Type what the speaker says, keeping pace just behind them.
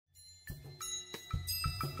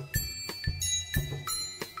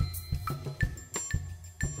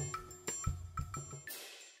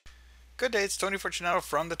Good day, it's Tony Fortunato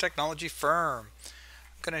from the Technology Firm.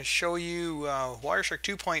 I'm going to show you Wireshark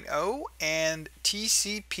 2.0 and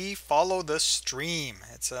TCP-Follow the Stream.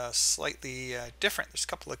 It's slightly different. There's a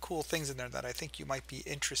couple of cool things in there that I think you might be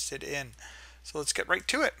interested in. So let's get right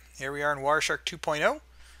to it. Here we are in Wireshark 2.0.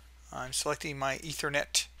 I'm selecting my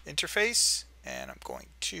Ethernet interface and I'm going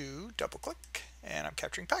to double click and I'm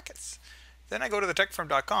capturing packets. Then I go to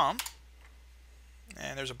thetechfirm.com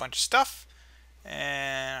and there's a bunch of stuff.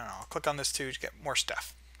 And I'll click on this too to get more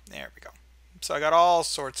stuff. There we go. So I got all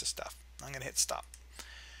sorts of stuff. I'm going to hit stop.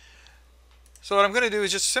 So what I'm going to do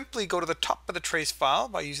is just simply go to the top of the trace file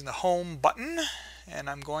by using the home button, and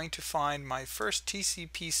I'm going to find my first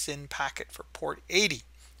TCP SYN packet for port 80,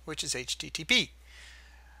 which is HTTP.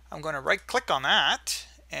 I'm going to right click on that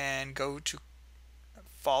and go to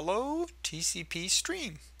follow TCP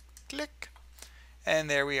stream. Click. And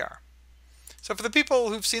there we are. So for the people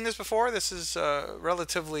who've seen this before, this is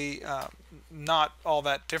relatively not all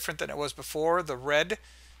that different than it was before. The red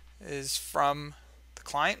is from the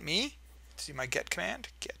client, me. See my get command,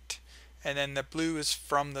 get. And then the blue is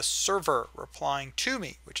from the server replying to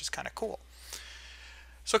me, which is kind of cool.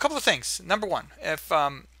 So a couple of things. Number one, if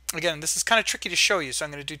again, this is kind of tricky to show you, so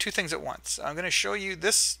I'm going to do two things at once. I'm going to show you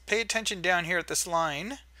this. Pay attention down here at this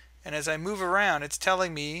line, and as I move around, it's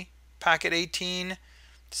telling me packet 18,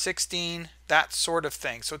 16, that sort of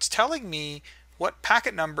thing. So it's telling me what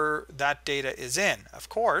packet number that data is in. Of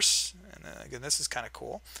course, and again, this is kind of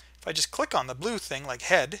cool. If I just click on the blue thing like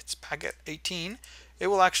head, it's packet 18, it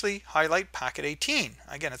will actually highlight packet 18.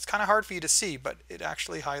 Again, it's kind of hard for you to see, but it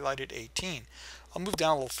actually highlighted 18. I'll move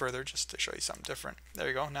down a little further just to show you something different. There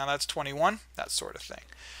you go. Now that's 21, that sort of thing.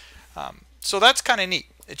 So that's kind of neat.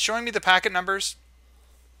 It's showing me the packet numbers.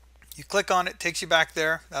 You click on it, takes you back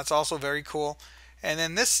there. That's also very cool. And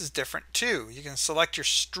then this is different too. You can select your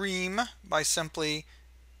stream by simply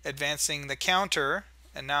advancing the counter,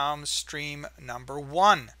 and now I'm stream number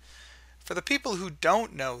 1. For the people who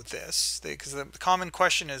don't know this, because the common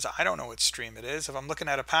question is, I don't know what stream it is. If I'm looking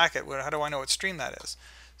at a packet, how do I know what stream that is?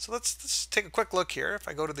 So let's take a quick look here. If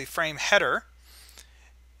I go to the frame header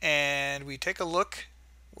and we take a look,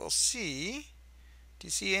 we'll see. Do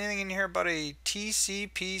you see anything in here about a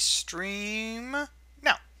TCP stream?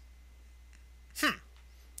 No.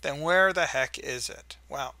 Then where the heck is it?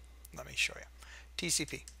 Well, let me show you.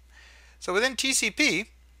 TCP. So within TCP,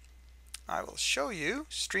 I will show you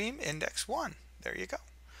stream index 1. There you go.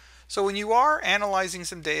 So when you are analyzing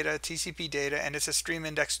some data, TCP data, and it's a stream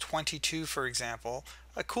index 22, for example,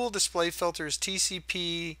 a cool display filter is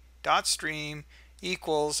TCP.stream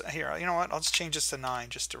equals, here, you know what, I'll just change this to 9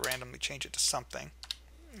 just to randomly change it to something.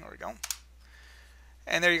 There we go.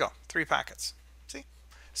 And there you go, 3 packets. See?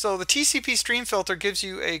 So the TCP stream filter gives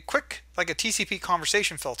you a quick, like a TCP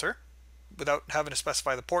conversation filter, without having to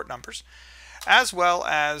specify the port numbers, as well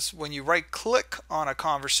as when you right click on a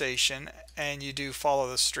conversation and you do follow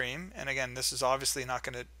the stream. And again, this is obviously not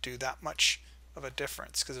going to do that much of a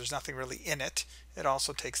difference because there's nothing really in it. It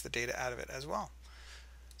also takes the data out of it as well.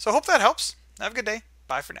 So I hope that helps. Have a good day.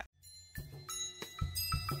 Bye for now.